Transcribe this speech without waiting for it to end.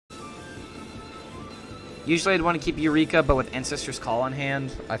Usually I'd want to keep Eureka, but with Ancestor's Call on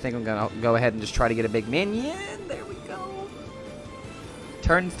hand, I think I'm going to go ahead and just try to get a big minion. There we go.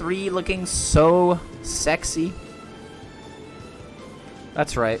 Turn 3 looking so sexy.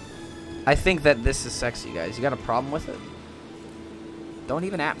 That's right. I think that this is sexy, guys. You got a problem with it? Don't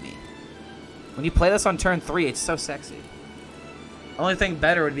even at me. When you play this on turn 3, it's so sexy. Only thing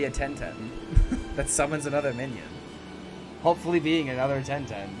better would be a 10-10 that summons another minion. Hopefully being another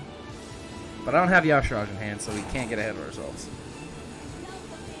 10-10. But I don't have Yasharaj in hand, so we can't get ahead of ourselves.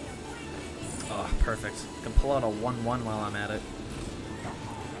 Oh, perfect. Can pull out a 1-1 while I'm at it.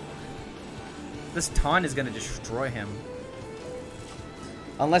 This taunt is going to destroy him.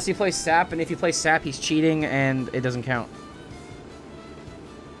 Unless you play Sap, and if you play Sap, he's cheating, and it doesn't count.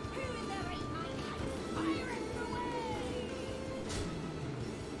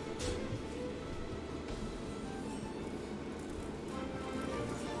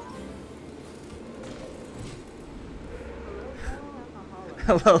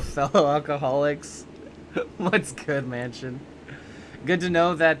 Hello, fellow alcoholics. What's good, Mansion? Good to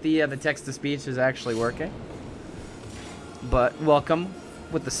know that the text-to-speech is actually working. But welcome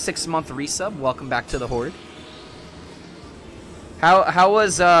with the 6-month resub. Welcome back to the Horde. How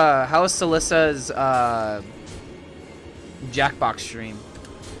was Salissa's Jackbox stream?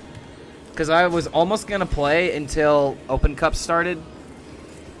 Because I was almost gonna play until Open Cup started,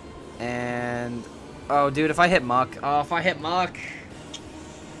 and oh, dude, if I hit Muck,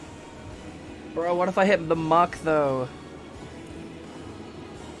 bro, what if I hit the Muck though?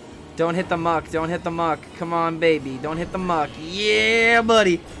 Don't hit the Muck. Don't hit the Muck. Come on, baby. Don't hit the Muck. Yeah,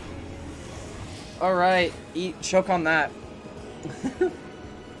 buddy. All right. Choke on that. But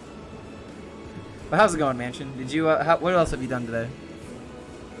how's it going, Mansion? Did you, what else have you done today?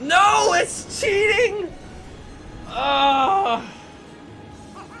 No, it's cheating! Oh.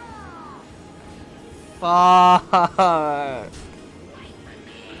 Fuck.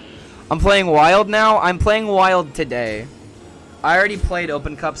 I'm playing Wild now. I'm playing Wild today. I already played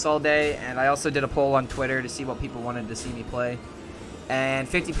Open Cups all day, and I also did a poll on Twitter to see what people wanted to see me play. And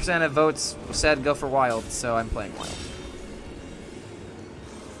 50% of votes said go for Wild, so I'm playing Wild.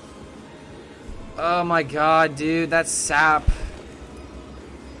 Oh my god, dude, that's Sap.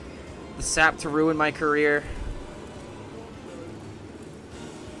 The Sap to ruin my career.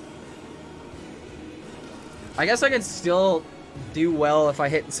 I guess I could still do well if I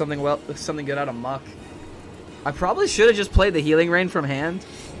hit something good out of Muck. I probably should have just played the Healing Rain from hand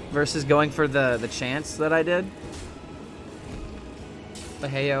versus going for the chance that I did. But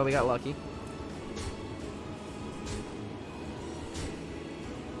hey, yo, we got lucky.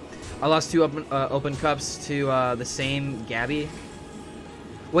 I lost 2 open cups to the same Gabby.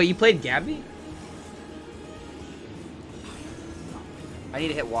 Wait, you played Gabby? I need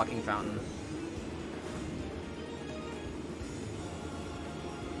to hit Walking Fountain.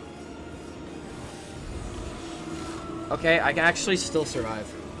 Okay, I can actually still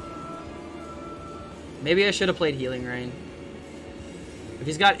survive. Maybe I should have played Healing Rain. If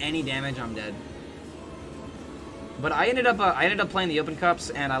he's got any damage, I'm dead. But I ended up playing the Open Cups,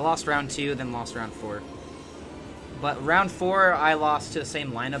 and I lost round 2, then lost round 4. But round 4, I lost to the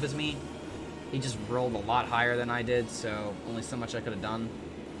same lineup as me. He just rolled a lot higher than I did, so only so much I could have done.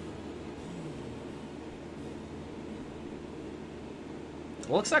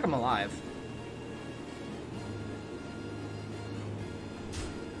 Well, looks like I'm alive.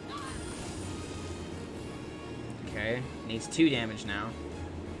 Okay, needs 2 damage now.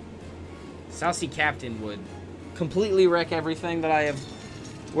 South Sea Captain would completely wreck everything that I have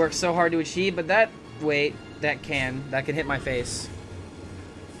worked so hard to achieve, but that, wait, that can hit my face.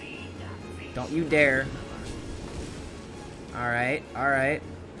 Don't you dare. Alright, alright.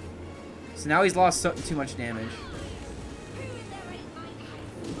 So now he's lost too much damage.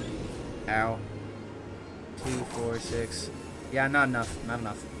 Ow. 2, 4, 6. Yeah, not enough, not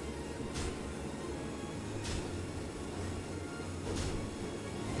enough.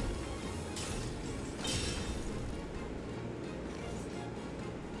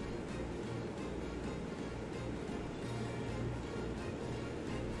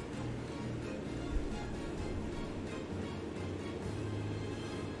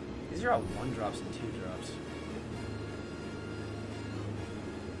 These are all 1-drops and 2-drops.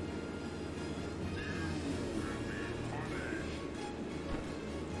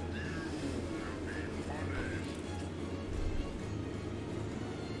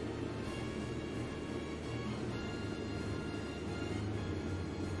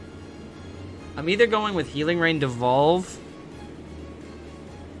 I'm either going with Healing Rain Devolve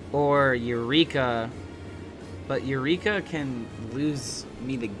or Eureka, but Eureka can lose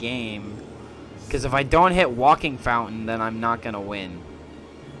me the game. Because if I don't hit Walking Fountain, then I'm not going to win.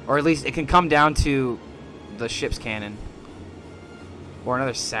 Or at least it can come down to the ship's cannon. Or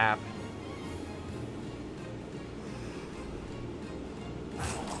another sap.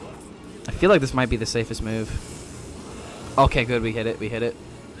 I feel like this might be the safest move. Okay, good. We hit it. We hit it.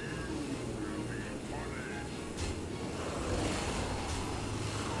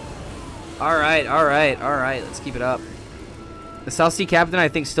 Alright, alright, alright. Let's keep it up. The South Sea Captain, I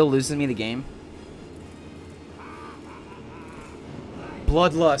think, still loses me the game.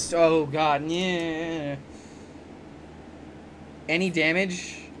 Bloodlust. Oh, God. Yeah. Any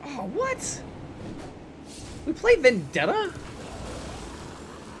damage? Oh, what? We play Vendetta?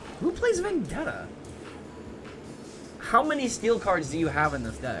 Who plays Vendetta? How many steel cards do you have in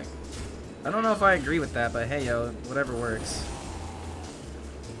this deck? I don't know if I agree with that, but hey, yo, whatever works.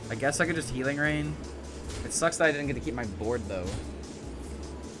 I guess I could just Healing Rain. It sucks that I didn't get to keep my board, though.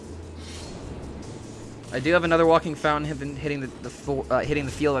 I do have another Walking Fountain hitting the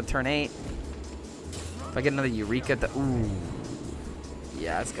field at turn 8. If I get another Eureka, ooh,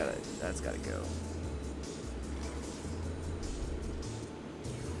 yeah, that's gotta go.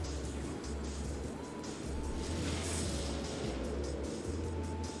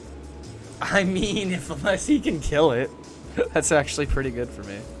 I mean, unless he can kill it, that's actually pretty good for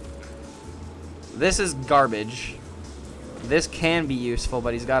me. This is garbage. This can be useful,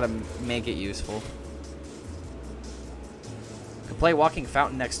 but he's got to make it useful. Could play Walking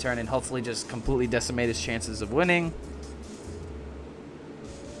Fountain next turn and hopefully just completely decimate his chances of winning.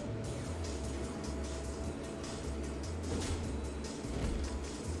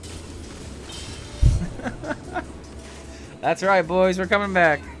 That's right, boys. We're coming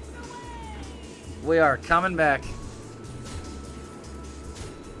back. We are coming back.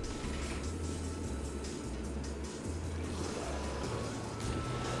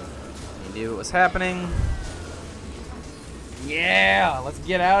 He knew what was happening. Yeah, let's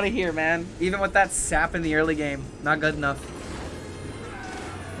get out of here, man. Even with that sap in the early game, not good enough.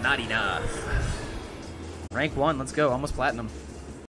 Not enough. Rank 1, let's go. Almost platinum.